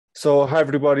So, hi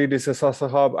everybody, this is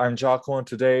Sasahab. I'm Jocko, and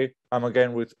today I'm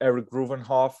again with Eric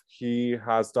Gruvenhoff. He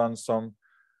has done some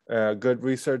good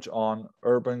research on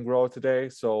Urban GRO today.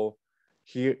 So,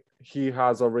 he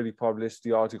has already published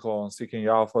the article on Seeking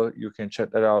Alpha. You can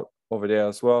check that out over there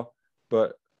as well.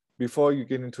 But before you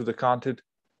get into the content,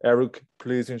 Eric,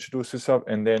 please introduce yourself,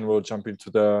 and then we'll jump into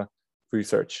the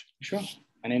research. Sure.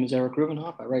 My name is Eric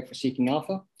Gruvenhoff. I write for Seeking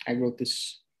Alpha. I wrote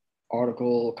this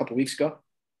article a couple of weeks ago,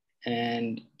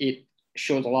 and it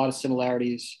shows a lot of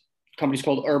similarities. The company's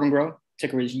called Urban GRO,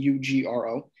 ticker is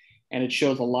UGRO, and it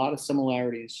shows a lot of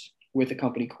similarities with a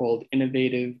company called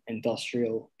Innovative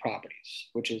Industrial Properties,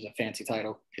 which is a fancy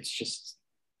title. It's just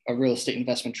a real estate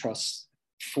investment trust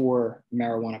for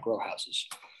marijuana grow houses.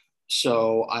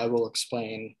 So I will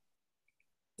explain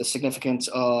the significance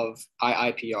of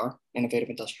IIPR, Innovative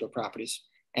Industrial Properties,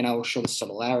 and I will show the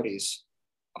similarities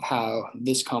of how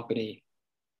this company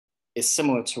is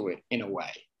similar to it in a way.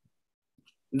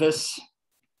 This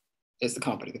is the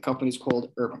company. The company is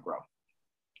called Urban GRO.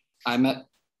 I met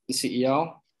the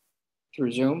CEO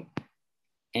through Zoom,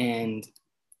 and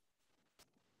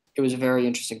it was a very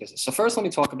interesting business. So first, let me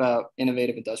talk about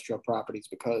Innovative Industrial Properties,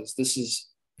 because this is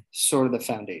sort of the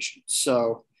foundation.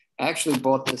 So I actually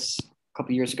bought this a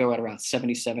couple of years ago at around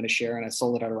 77 a share, and I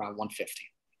sold it at around 150.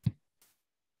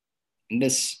 And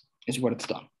this is what it's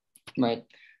done, right?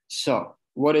 So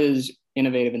what is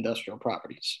Innovative Industrial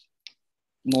Properties?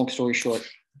 Long story short,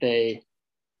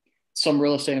 some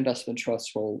real estate investment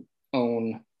trusts will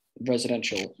own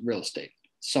residential real estate.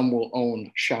 Some will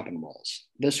own shopping malls.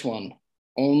 This one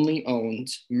only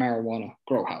owns marijuana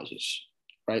grow houses,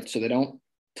 right? So they don't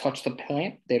touch the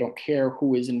plant. They don't care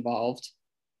who is involved,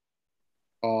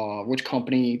 which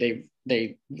company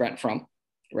they rent from,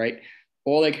 right?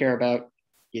 All they care about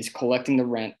is collecting the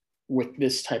rent with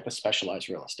this type of specialized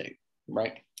real estate,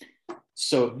 right?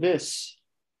 So this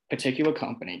particular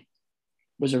company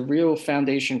was a real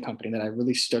foundation company that I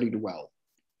really studied well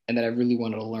and that I really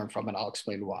wanted to learn from, and I'll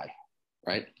explain why,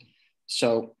 right?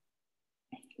 So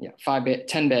yeah,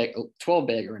 10 bag, 12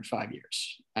 bagger in 5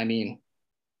 years. I mean,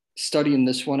 studying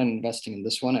this one and investing in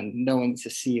this one and knowing to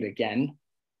see it again,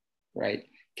 right,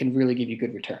 can really give you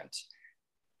good returns.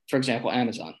 For example,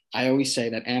 Amazon. I always say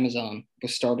that Amazon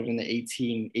was started in the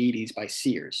 1880s by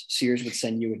Sears. Sears would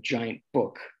send you a giant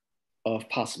book of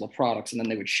possible products, and then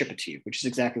they would ship it to you, which is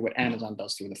exactly what Amazon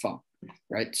does through the phone,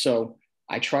 right? So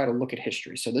I try to look at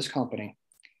history. So this company,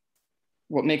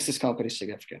 what makes this company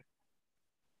significant,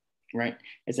 right,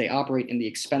 is they operate in the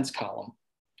expense column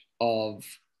of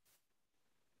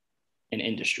an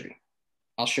industry.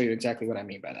 I'll show you exactly what I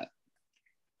mean by that.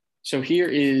 So here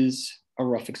is a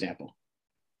rough example,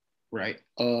 right,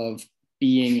 of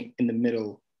being in the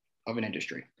middle of an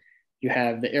industry. You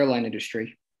have the airline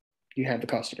industry, you have the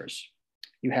customers,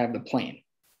 you have the plane,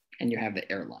 and you have the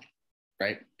airline,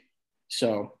 right?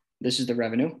 So this is the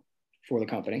revenue for the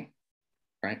company,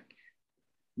 right?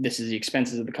 This is the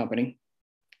expenses of the company,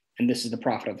 and this is the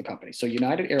profit of the company. So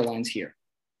United Airlines here,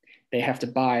 they have to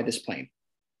buy this plane,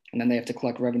 and then they have to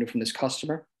collect revenue from this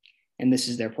customer, and this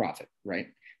is their profit, right?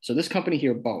 So this company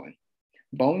here,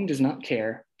 Boeing does not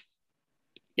care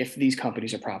if these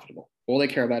companies are profitable. All they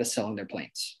care about is selling their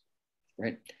planes,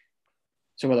 right?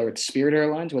 So whether it's Spirit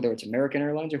Airlines, whether it's American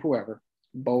Airlines or whoever,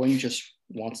 Boeing just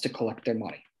wants to collect their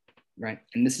money, right?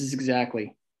 And this is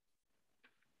exactly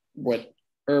what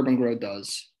Urban GRO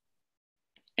does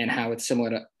and how it's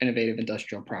similar to Innovative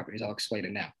Industrial Properties. I'll explain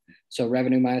it now. So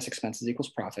revenue minus expenses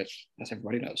equals profit, as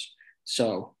everybody knows.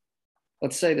 So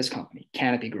let's say this company,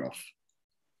 Canopy Growth,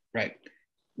 right?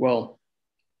 Well,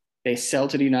 they sell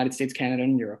to the United States, Canada,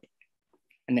 and Europe,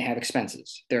 and they have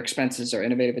expenses. Their expenses are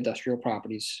Innovative Industrial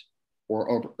Properties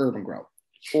or Urban GRO,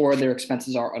 or their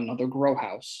expenses are another grow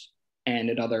house and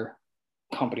another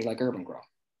company like Urban GRO.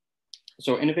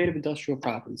 So Innovative Industrial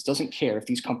Properties doesn't care if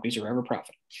these companies are ever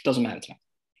profitable. It doesn't matter to them.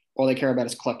 All they care about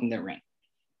is collecting their rent.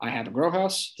 I have a grow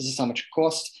house. This is how much it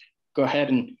costs. Go ahead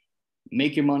and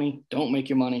make your money. Don't make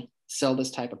your money. Sell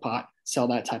this type of pot. Sell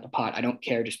that type of pot. I don't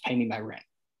care. Just pay me my rent,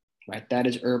 right? That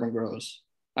is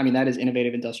that is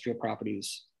Innovative Industrial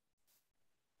Properties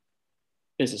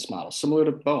business model, similar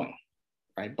to Boeing,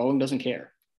 right? Boeing doesn't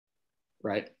care,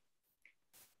 right?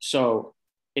 So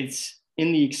it's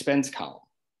in the expense column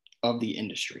of the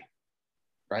industry,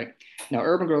 right? Now,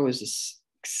 Urban GRO is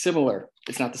similar.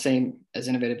 It's not the same as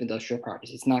Innovative Industrial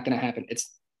Properties. It's not going to happen.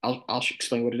 I'll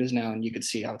explain what it is now, and you can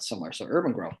see how it's similar. So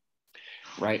Urban GRO,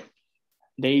 right?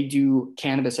 They do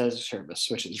cannabis as a service,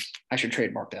 which is, I should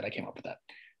trademark that. I came up with that.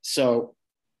 So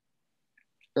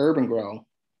Urban GRO,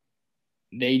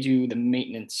 they do the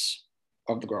maintenance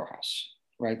of the grow house,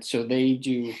 right? So they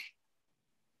do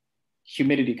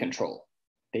humidity control.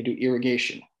 They do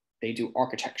irrigation. They do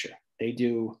architecture. They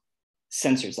do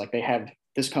sensors. Like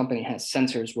this company has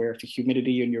sensors where if the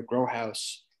humidity in your grow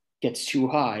house gets too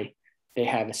high, they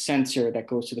have a sensor that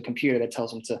goes to the computer that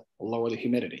tells them to lower the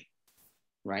humidity,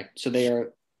 right? So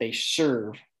they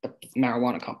serve the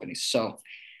marijuana companies. So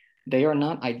they are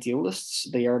not idealists.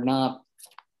 They are not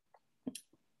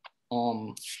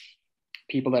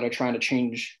people that are trying to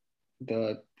change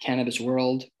the cannabis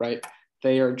world, right?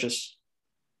 They are just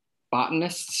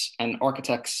botanists and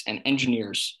architects and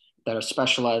engineers that are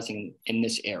specializing in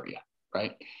this area,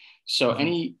 right? So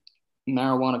any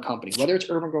marijuana company, whether it's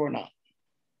Urban GRO or not,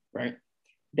 right?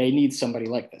 They need somebody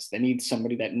like this. They need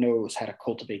somebody that knows how to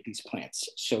cultivate these plants.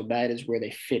 So that is where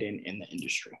they fit in the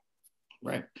industry,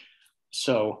 right?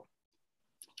 So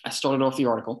I started off the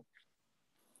article,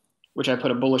 which I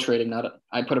put a bullish rating,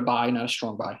 I put a buy, not a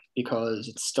strong buy, because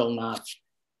it's still not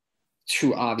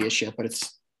too obvious yet, but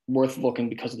it's worth looking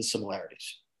because of the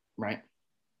similarities, right?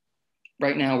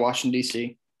 Right now, Washington,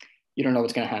 D.C., you don't know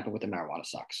what's going to happen with the marijuana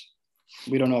stocks.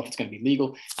 We don't know if it's going to be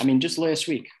legal. I mean, just last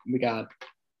week,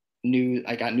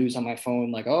 I got news on my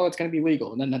phone like, oh, it's going to be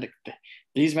legal. And then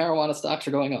these marijuana stocks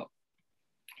are going up.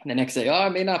 And the next day, oh,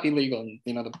 it may not be legal. And,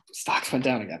 the stocks went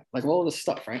down again. Like all this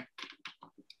stuff, right?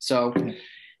 So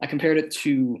I compared it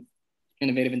to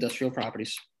innovative industrial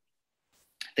properties.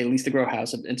 They lease the grow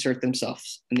house and insert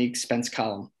themselves in the expense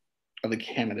column of the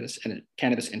cannabis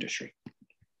industry,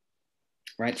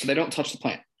 right? So they don't touch the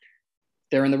plant.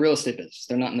 They're in the real estate business.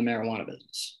 They're not in the marijuana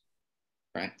business,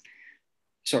 right?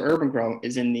 So Urban GRO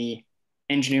is in the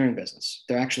engineering business.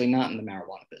 They're actually not in the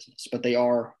marijuana business, but they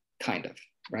are kind of,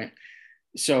 right?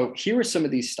 So here are some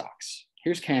of these stocks.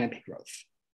 Here's Canopy Growth,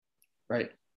 right?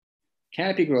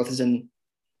 Canopy Growth is in,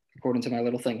 according to my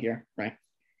little thing here, right?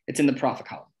 It's in the profit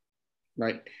column,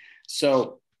 right?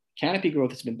 So Canopy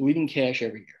Growth has been bleeding cash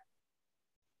every year,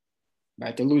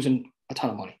 right? They're losing a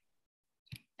ton of money.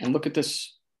 And look at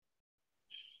this,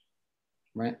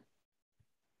 right?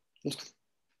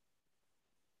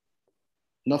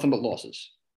 Nothing but losses.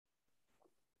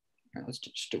 All right, let's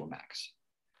just do a max.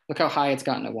 Look how high it's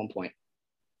gotten at one point.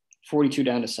 42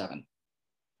 down to 7,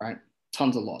 right?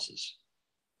 Tons of losses,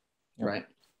 right?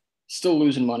 Still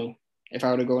losing money. If I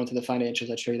were to go into the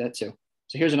financials, I'd show you that too.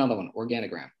 So here's another one,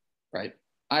 Organigram, right?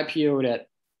 IPO'd at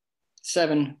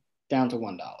 7 down to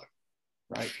 $1,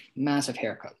 right? Massive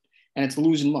haircut. And it's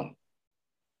losing money,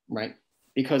 right?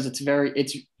 Because it's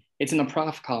in the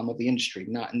profit column of the industry,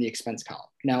 not in the expense column.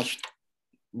 Now,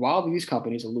 while these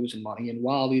companies are losing money and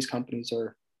while these companies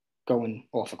are going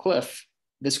off a cliff,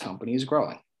 this company is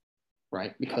growing,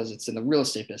 right? Because it's in the real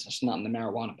estate business, not in the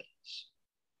marijuana business,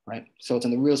 right? So it's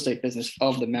in the real estate business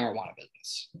of the marijuana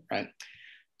business, right?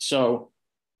 So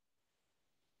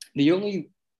the only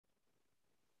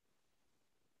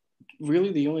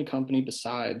company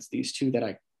besides these two that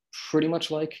I pretty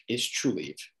much like is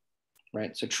Trulieve,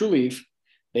 right? So Trulieve,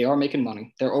 they are making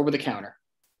money. They're over the counter,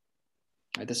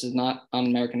 right? This is not on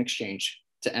American Exchange.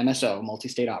 It's an MSO,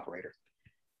 multi-state operator,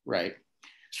 right?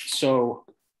 So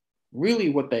really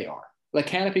what they are, like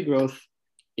Canopy Growth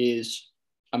is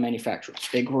a manufacturer.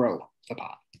 They grow the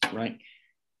pot, right?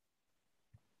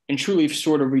 And Trulieve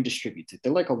sort of redistributes it.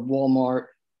 They're like a Walmart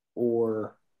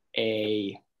or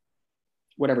a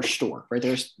whatever store, right?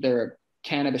 They're a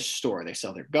cannabis store. They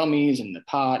sell their gummies and the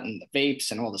pot and the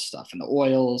vapes and all the stuff and the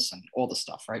oils and all the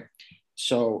stuff, right?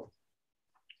 So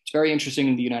it's very interesting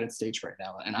in the United States right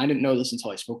now. And I didn't know this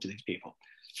until I spoke to these people.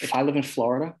 If I live in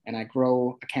Florida and I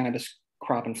grow a cannabis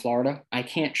crop in Florida, I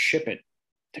can't ship it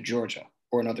to Georgia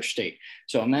or another state.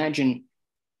 So imagine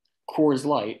Coors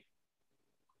Light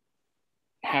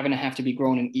having to have to be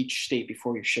grown in each state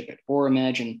before you ship it. Or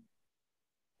imagine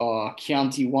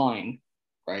Chianti wine,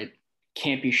 right,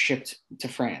 can't be shipped to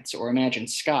France. Or imagine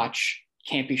Scotch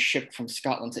can't be shipped from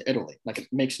Scotland to Italy. Like, it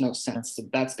makes no sense. So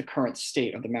that's the current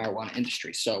state of the marijuana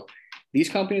industry. So these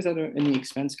companies that are in the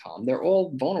expense column, they're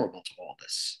all vulnerable to all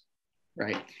this,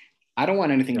 right? I don't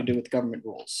want anything to do with government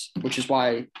rules, which is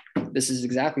why this is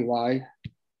exactly why,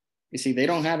 you see, they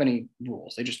don't have any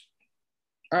rules. They just,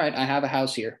 all right, I have a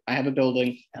house here, I have a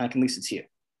building, and I can lease it to you.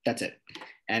 That's it.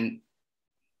 And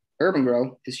Urban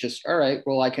GRO is just, all right,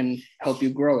 well, I can help you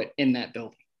grow it in that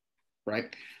building, right?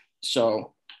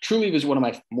 So Trulieve is one of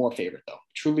my more favorite, though.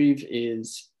 Trulieve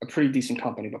is a pretty decent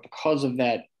company, but because of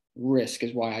that risk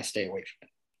is why I stay away from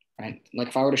it, right? Like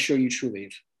if I were to show you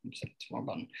Trulieve, if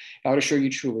I were to show you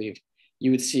Trulieve,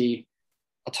 you would see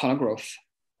a ton of growth,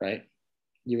 right?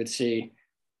 You would see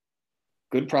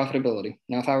good profitability.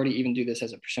 Now, if I were to even do this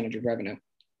as a percentage of revenue,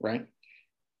 right?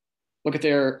 Look at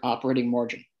their operating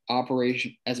margin,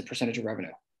 operation as a percentage of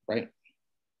revenue, right?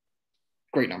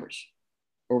 Great numbers,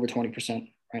 over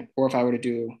 20%, right? Or if I were to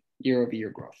do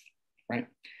year-over-year growth, right?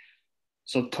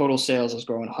 So total sales is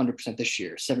growing 100% this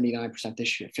year, 79%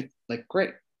 this year, like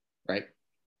great, right?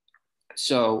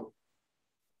 So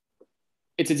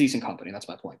it's a decent company, that's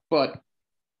my point. But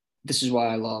this is why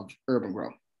I love Urban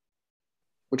GRO,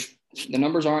 which the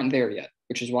numbers aren't there yet,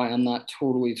 which is why I'm not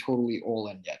totally all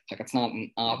in yet. Like it's not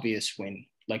an obvious win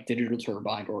like Digital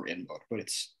Turbine or InMode, but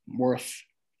it's worth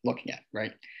looking at,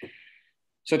 right?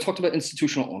 So I talked about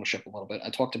institutional ownership a little bit. I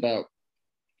talked about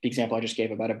the example I just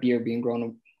gave about a beer being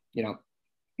grown,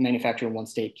 manufactured in one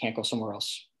state, can't go somewhere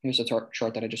else. Here's a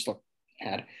chart that I just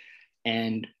had.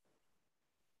 And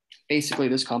basically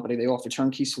this company, they offer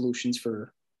turnkey solutions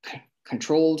for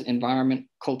controlled environment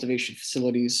cultivation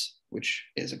facilities, which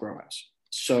is a grow house.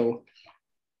 So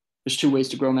there's two ways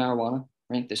to grow marijuana,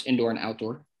 right? There's indoor and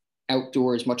outdoor.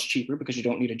 Outdoor is much cheaper because you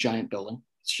don't need a giant building.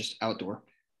 It's just outdoor.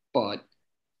 But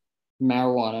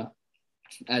marijuana,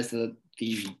 as the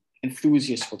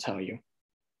enthusiasts will tell you,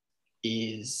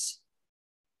 is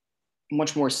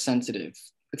much more sensitive.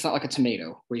 It's not like a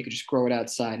tomato where you could just grow it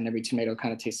outside and every tomato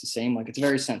kind of tastes the same. Like it's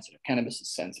very sensitive. Cannabis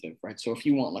is sensitive, right? So if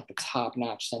you want like the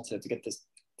top-notch sensitive to get this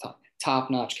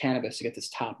top-notch cannabis to get this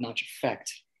top-notch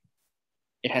effect,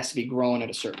 it has to be grown in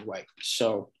a certain way.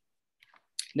 So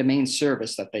the main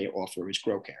service that they offer is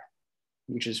Grow Care,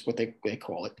 which is what they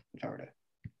call it. If I were to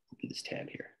open this tab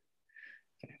here,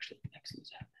 I can actually exit this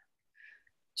tab now.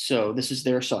 So this is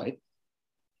their site,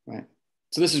 right?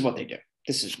 So this is what they do.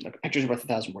 This is like pictures worth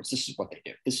 1,000 words. This is what they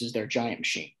do. This is their giant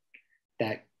machine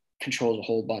that controls a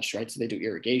whole bunch, right? So they do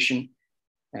irrigation,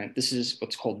 right? This is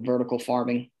what's called vertical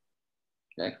farming,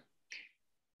 right?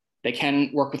 They can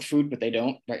work with food, but they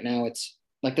don't. Right now, it's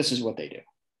like this is what they do,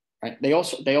 right? They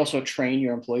also train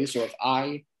your employees. So if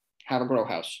I have a grow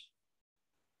house,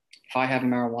 if I have a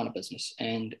marijuana business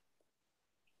and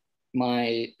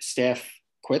my staff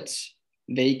quits,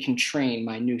 they can train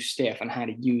my new staff on how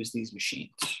to use these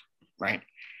machines, right?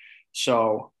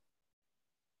 So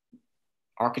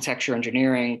architecture,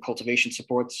 engineering, cultivation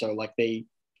support. So like they,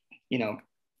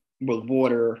 will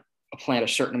water a plant a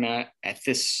certain amount at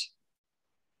this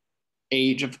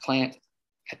age of the plant.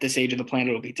 At this age of the plant,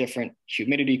 it'll be different.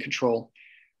 Humidity control.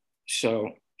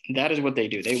 So that is what they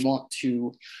do. They want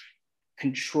to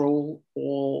control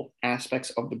all aspects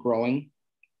of the growing,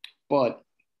 but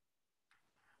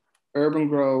Urban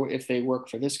GRO, if they work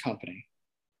for this company,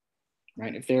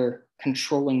 right? If they're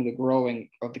controlling the growing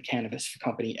of the cannabis for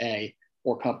company A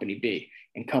or company B,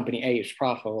 and company A is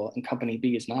profitable and company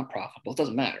B is not profitable, it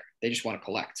doesn't matter. They just want to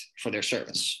collect for their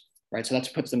service, right? So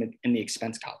that puts them in the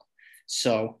expense column.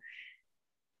 So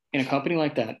in a company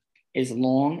like that, as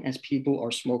long as people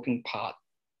are smoking pot,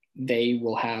 they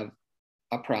will have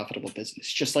a profitable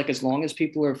business. Just like as long as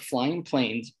people are flying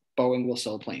planes, Boeing will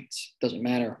sell planes. Doesn't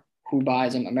matter who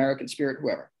buys them, American Spirit,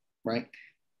 whoever, right?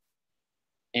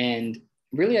 And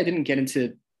really, I didn't get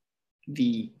into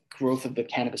the growth of the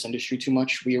cannabis industry too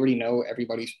much. We already know not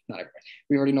everybody.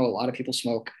 We already know a lot of people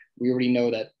smoke. We already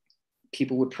know that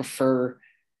people would prefer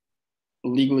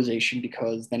legalization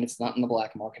because then it's not in the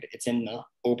black market, it's in the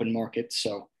open market.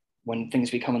 So when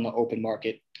things become in the open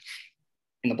market,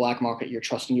 in the black market, you're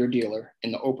trusting your dealer.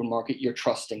 In the open market, you're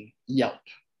trusting Yelp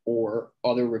or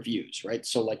other reviews, right?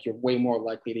 So like you're way more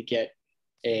likely to get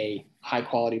a high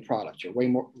quality product. You're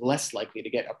less likely to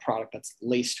get a product that's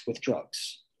laced with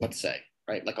drugs, let's say,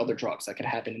 right? Like other drugs that could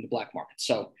happen in the black market.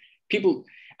 So I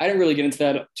didn't really get into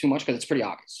that too much because it's pretty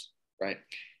obvious, right?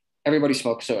 Everybody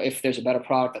smokes. So if there's a better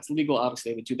product that's legal,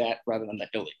 obviously they would do that rather than the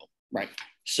illegal, right?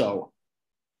 So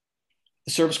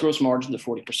the service gross margins are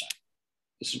 40%.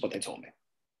 This is what they told me,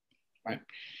 right?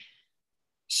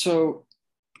 So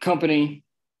company,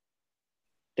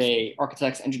 they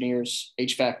architects, engineers,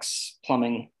 HVACs,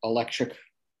 plumbing, electric.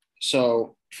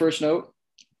 So first note,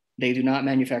 they do not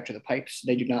manufacture the pipes.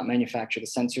 They do not manufacture the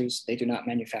sensors. They do not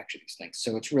manufacture these things.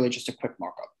 So it's really just a quick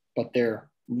markup, but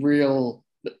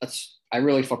I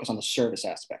really focus on the service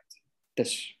aspect,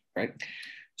 right?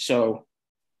 So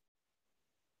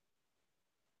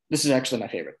this is actually my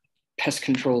favorite, pest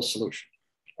control solution,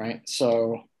 right?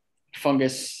 So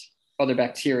fungus, other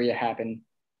bacteria happen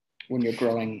when you're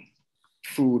growing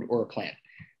food or a plant,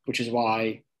 which is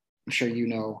why I'm sure you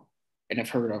know and have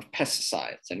heard of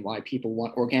pesticides and why people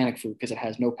want organic food because it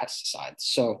has no pesticides.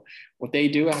 So what they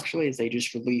do actually is they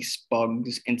just release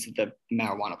bugs into the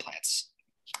marijuana plants.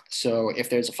 So if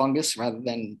there's a fungus, rather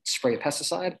than spray a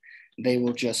pesticide, they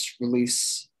will just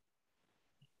release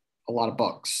a lot of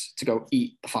bugs to go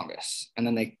eat the fungus, and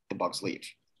then the bugs leave.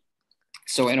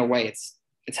 So in a way,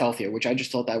 it's healthier, which I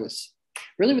just thought that was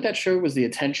really what that showed was the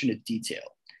attention to detail,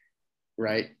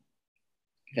 right?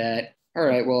 That all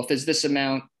right, well, if there's this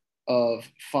amount of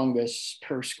fungus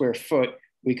per square foot,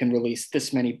 we can release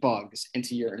this many bugs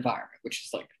into your environment, which is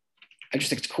like, I just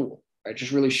think it's cool, right? It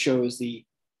just really shows the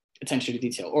attention to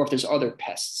detail. Or if there's other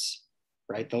pests,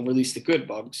 right? They'll release the good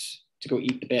bugs to go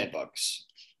eat the bad bugs,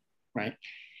 right?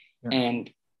 Yeah. And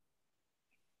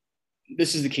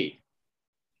this is the key.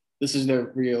 This is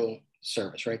their real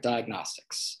service, right?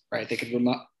 Diagnostics, right? They could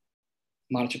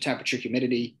monitor temperature,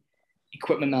 humidity,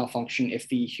 equipment malfunction. If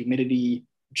the humidity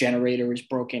generator is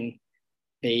broken,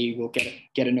 they will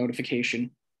get a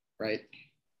notification, right?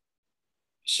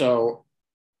 So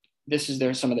this is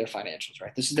some of their financials,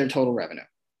 right? This is their total revenue,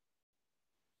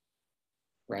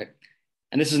 right?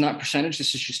 And this is not percentage,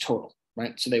 this is just total,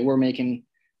 right? So they were making,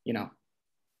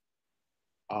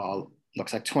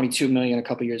 looks like 22 million a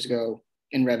couple years ago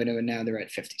in revenue, and now they're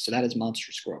at 50. So that is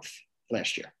monstrous growth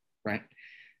last year, right?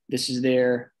 This is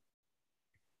their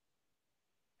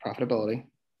profitability,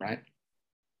 right?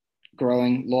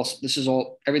 Growing, loss. This is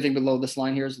all, everything below this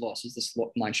line here is losses. This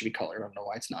line should be colored. I don't know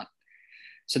why it's not.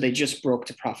 So they just broke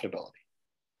to profitability,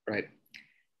 right?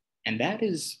 And that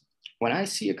is, when I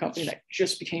see a company that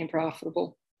just became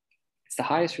profitable, it's the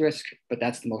highest risk, but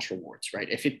that's the most rewards, right?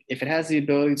 If it has the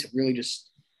ability to really just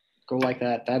go like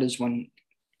that, that is when,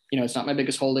 it's not my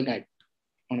biggest holding. I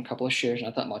own a couple of shares,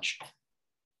 not that much,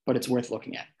 but it's worth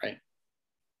looking at, right?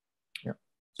 Yeah.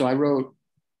 So I wrote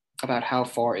about how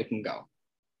far it can go.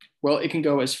 Well, it can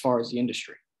go as far as the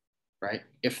industry, right?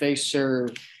 If they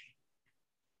serve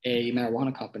a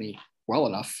marijuana company well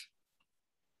enough,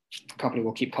 the company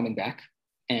will keep coming back.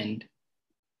 And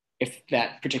if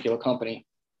that particular company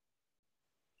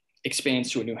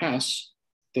expands to a new house,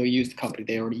 they'll use the company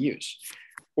they already use.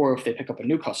 Or if they pick up a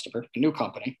new customer, a new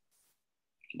company,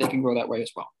 they can grow that way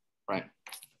as well, right?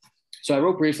 So I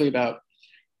wrote briefly about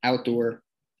outdoor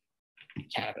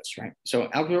cannabis, right? So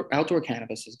outdoor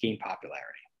cannabis has gained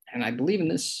popularity. And I believe in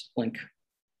this link.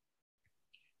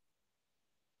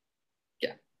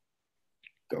 Yeah,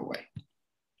 go away.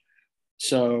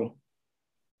 So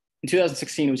in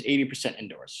 2016, it was 80%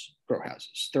 indoors grow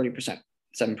houses, 30%,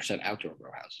 7% outdoor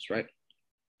grow houses, right?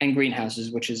 And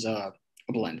greenhouses, which is a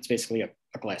blend. It's basically a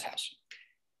glass house.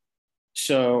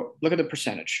 So look at the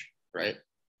percentage, right?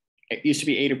 It used to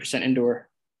be 80% indoor.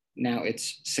 Now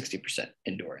it's 60%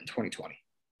 indoor in 2020.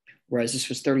 Whereas this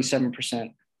was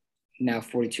 37%, now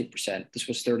 42%. This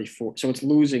was 34%. So it's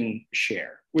losing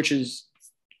share, which is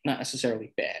not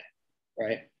necessarily bad,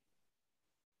 right?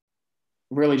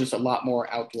 Really just a lot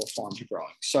more outdoor farms are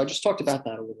growing. So I just talked about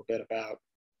that a little bit, about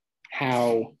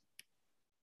how,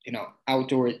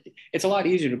 outdoor, it's a lot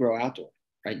easier to grow outdoor,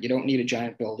 right? You don't need a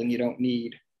giant building. You don't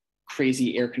need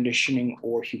crazy air conditioning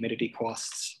or humidity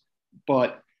costs,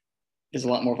 but there's a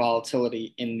lot more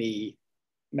volatility in the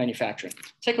manufacturing.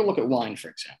 Take a look at wine, for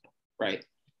example, right?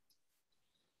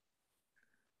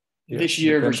 Yeah, this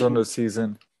year depends on the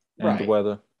season and the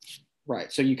weather. Right.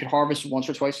 So you could harvest once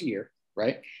or twice a year,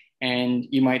 right? And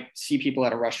you might see people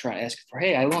at a restaurant asking for,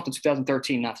 hey, I want the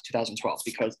 2013, not the 2012,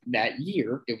 because that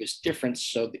year it was different.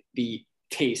 So the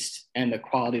taste and the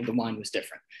quality of the wine was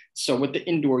different. So with the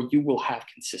indoor, you will have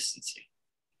consistency,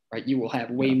 right? You will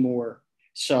have way more.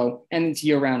 So, and it's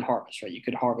year-round harvest, right? You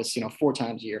could harvest, 4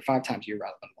 times a year, 5 times a year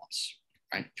rather than once,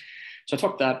 right? So I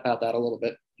talked about that a little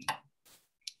bit.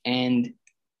 And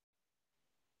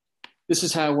this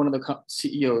is how one of the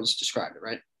CEOs described it,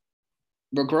 right?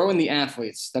 We're growing the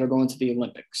athletes that are going to the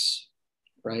Olympics,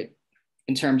 right?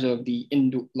 In terms of the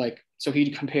indoor, so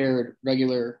he compared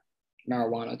regular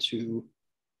marijuana to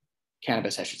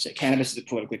cannabis, I should say. Cannabis is the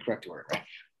politically correct word, right?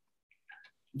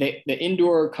 The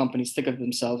indoor companies think of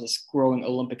themselves as growing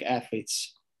Olympic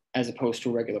athletes as opposed to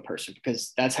a regular person,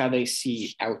 because that's how they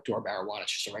see outdoor marijuana.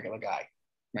 It's just a regular guy,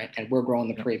 right? And we're growing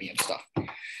the premium stuff.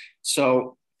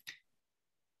 So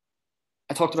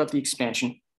I talked about the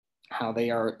expansion, how they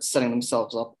are setting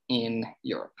themselves up in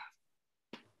Europe,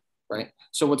 right?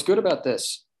 So what's good about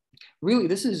this, really,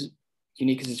 this is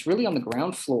unique because it's really on the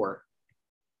ground floor.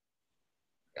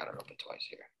 Got it open twice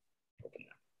here. Open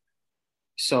that.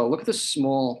 So look at the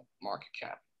small market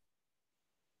cap,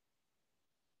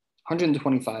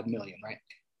 125 million, right?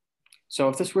 So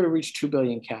if this were to reach 2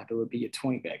 billion cap, it would be a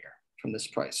 20 bagger from this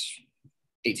price,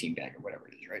 18 bagger, whatever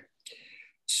it is, right?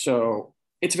 So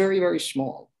it's very, very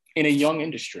small in a young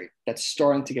industry that's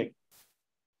starting to get,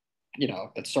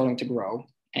 that's starting to grow.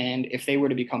 And if they were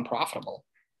to become profitable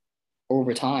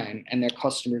over time and their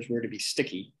customers were to be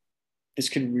sticky, this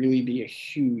could really be a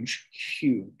huge,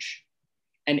 huge,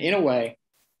 and in a way,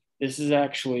 this is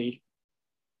actually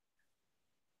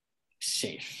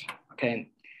safe, okay?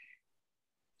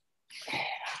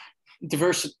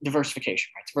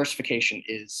 Diversification, right? Diversification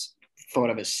is thought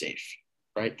of as safe.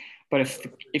 right? But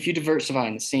if you diversify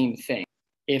in the same thing,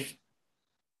 if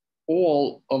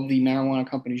all of the marijuana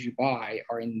companies you buy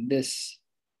are in this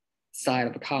side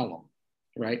of the column,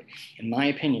 right? In my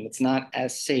opinion, it's not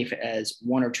as safe as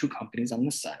one or two companies on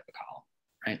this side of the column,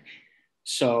 right?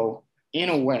 So in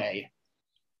a way,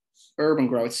 Urban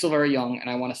GRO, it's still very young and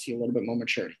I want to see a little bit more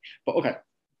maturity. But okay,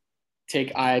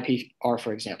 take IIPR,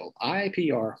 for example.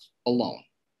 IIPR alone,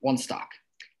 one stock,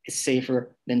 is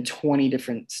safer than 20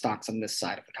 different stocks on this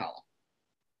side of the column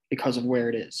because of where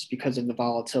it is, because of the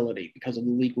volatility, because of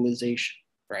the legalization,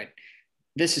 right?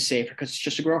 This is safer because it's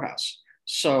just a grow house.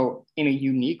 So in a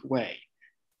unique way,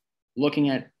 looking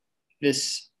at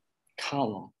this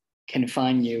column can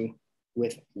find you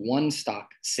with one stock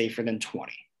safer than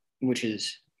 20, which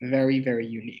is very, very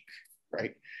unique,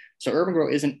 right? So Urban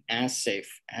GRO isn't as safe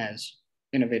as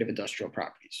innovative industrial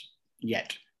properties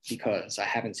yet because I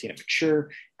haven't seen it mature.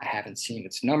 I haven't seen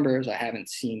its numbers. I haven't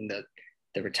seen the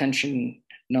retention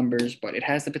numbers, but it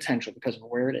has the potential because of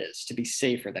where it is to be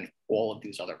safer than all of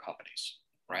these other companies,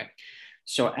 right?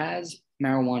 So as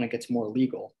marijuana gets more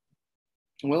legal,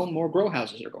 well, more grow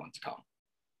houses are going to come,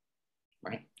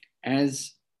 right?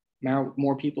 As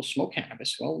more people smoke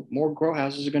cannabis, well, more grow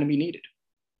houses are going to be needed,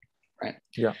 right?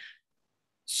 Yeah.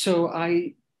 So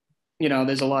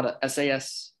there's a lot of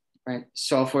SAS, right?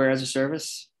 Software as a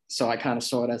service. So I kind of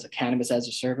saw it as a cannabis as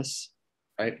a service,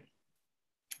 right?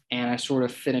 And I sort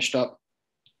of finished up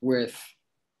with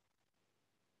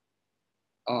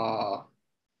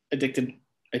addictive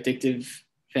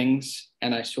things,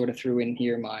 and I sort of threw in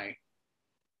here my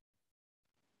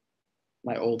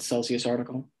old Celsius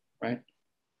article, right?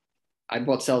 I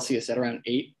bought Celsius at around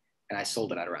 8 and I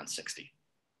sold it at around 60.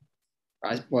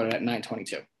 I bought it at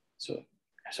 922. So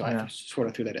I sort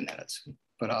of threw that in there.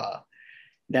 But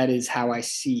that is how I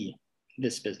see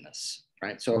this business,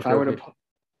 right? So if I were to,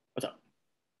 what's up?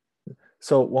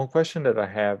 So one question that I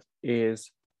have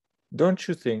is, don't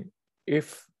you think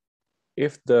if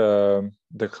the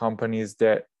companies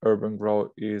that Urban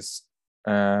GRO is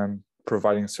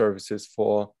providing services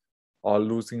for are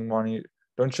losing money,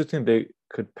 don't you think they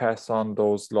could pass on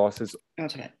those losses?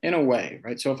 That's okay. In a way,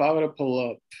 right? So if I were to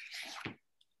pull up,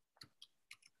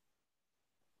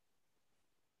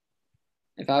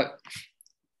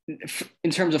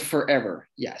 in terms of forever,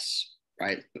 yes,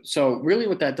 right? So really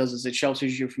what that does is it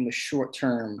shelters you from the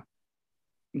short-term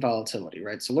volatility,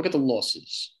 right? So look at the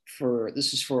losses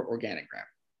this is for Organigram,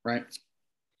 right?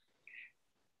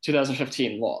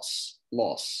 2015 loss,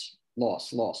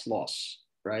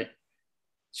 right?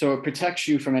 So it protects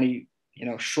you from any,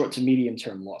 short to medium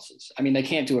term losses. I mean, they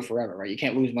can't do it forever, right? You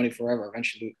can't lose money forever.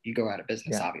 Eventually you go out of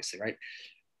business, obviously, right?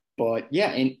 But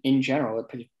yeah, in general, it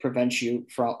prevents you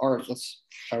from, or if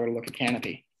I were to look at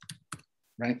Canopy,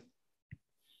 right?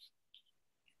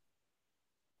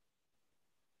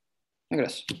 Look at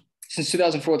this. Since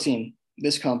 2014,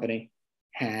 this company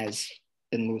has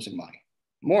been losing money,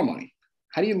 more money.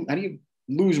 How do you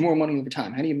lose more money over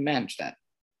time? How do you manage that?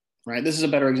 Right? This is a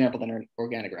better example than an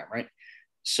Organigram, right?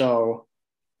 So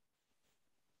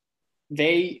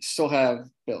they still have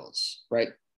bills, right?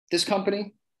 This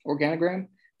company, Organigram,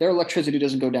 their electricity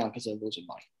doesn't go down because they're losing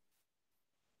money,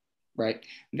 right?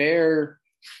 Their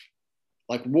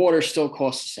water still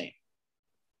costs the same,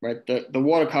 right? The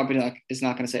water company is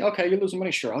not going to say, okay, you're losing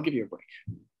money, sure, I'll give you a break,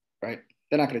 right?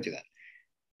 They're not going to do that.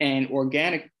 And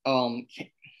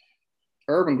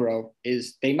Urban GRO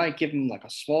they might give them like a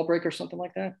small break or something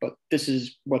like that, but this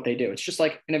is what they do. It's just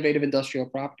like innovative industrial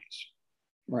properties,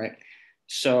 right?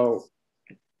 So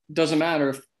it doesn't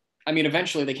matter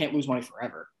eventually they can't lose money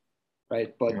forever,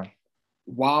 right? But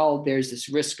while there's this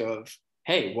risk of,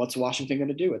 hey, what's Washington going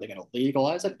to do? Are they going to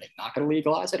legalize it? Are they not going to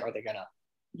legalize it? Are they going to,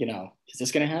 is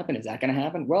this going to happen? Is that going to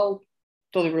happen? Well,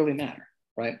 it doesn't really matter,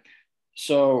 right?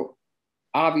 So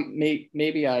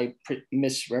maybe I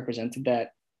misrepresented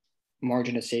that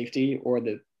margin of safety or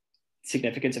the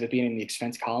significance of it being in the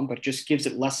expense column, but it just gives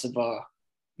it less of a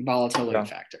volatility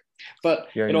factor. But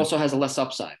it also has a less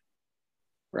upside,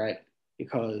 right?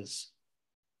 Because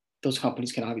those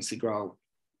companies can obviously grow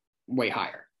way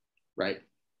higher, right?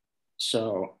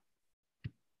 So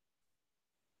if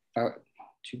I were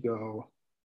to go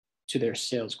to their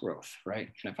sales growth, right?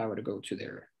 And if I were to go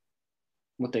to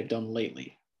what they've done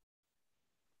lately,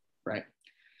 right?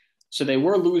 So they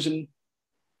were losing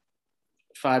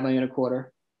 $5 million a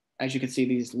quarter. As you can see,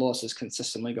 these losses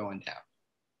consistently going down.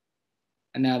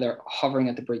 And now they're hovering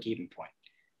at the break-even point.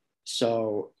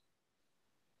 So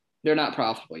they're not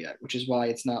profitable yet, which is why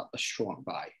it's not a strong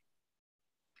buy,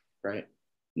 right?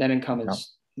 Net income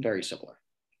is very similar,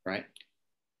 right?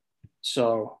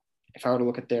 So if I were to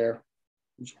look at their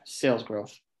sales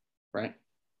growth, right?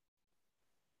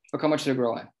 Look how much they're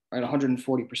growing, right?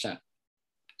 140%.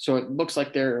 So it looks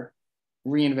like they're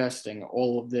reinvesting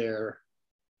all of their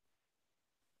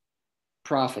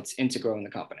profits into growing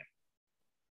the company,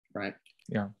 right?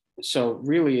 Yeah. So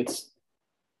really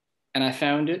and I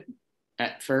found it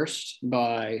at first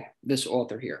by this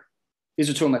author here. These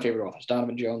are two of my favorite authors,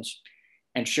 Donovan Jones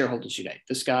and Shareholders Unite.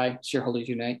 This guy, Shareholders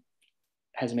Unite,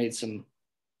 has made some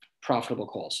profitable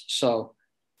calls. So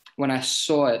when I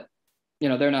saw it,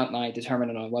 they're not my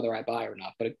determinant on whether I buy or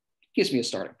not, but it gives me a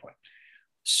starting point.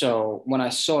 So when I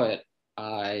saw it,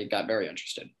 I got very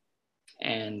interested.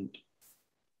 And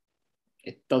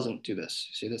it doesn't do this.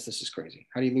 See this? This is crazy.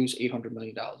 How do you lose $800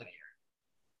 million in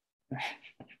a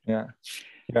year?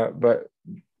 Yeah, but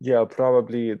yeah,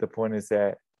 probably the point is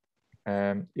that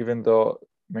even though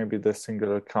maybe the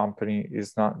singular company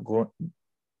is not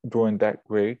doing that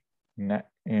great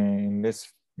in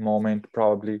this moment,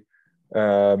 probably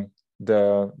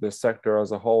the sector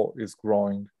as a whole is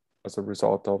growing as a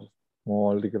result of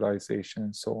more legalization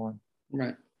and so on.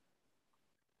 Right.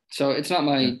 So it's not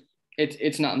my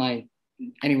it's not my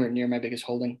anywhere near my biggest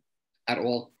holding at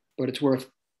all, but it's worth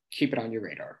keep it on your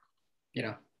radar.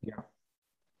 Yeah.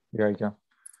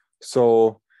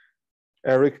 So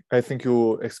Eric, I think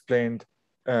you explained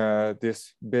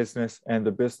this business and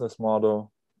the business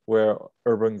model where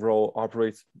Urban GRO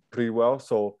operates pretty well.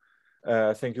 So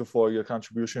thank you for your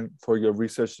contribution, for your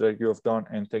research that you have done,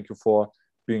 and thank you for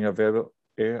being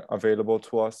available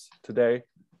to us today.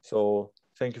 So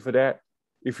thank you for that.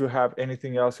 If you have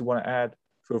anything else you want to add,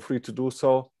 feel free to do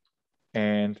so.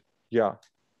 And yeah,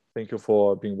 thank you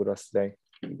for being with us today.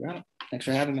 You got it. Thanks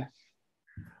for having me.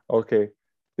 Okay,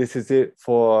 this is it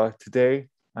for today.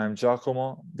 I'm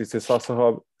Giacomo. This is Hustle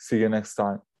Hub. See you next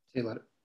time. See you later.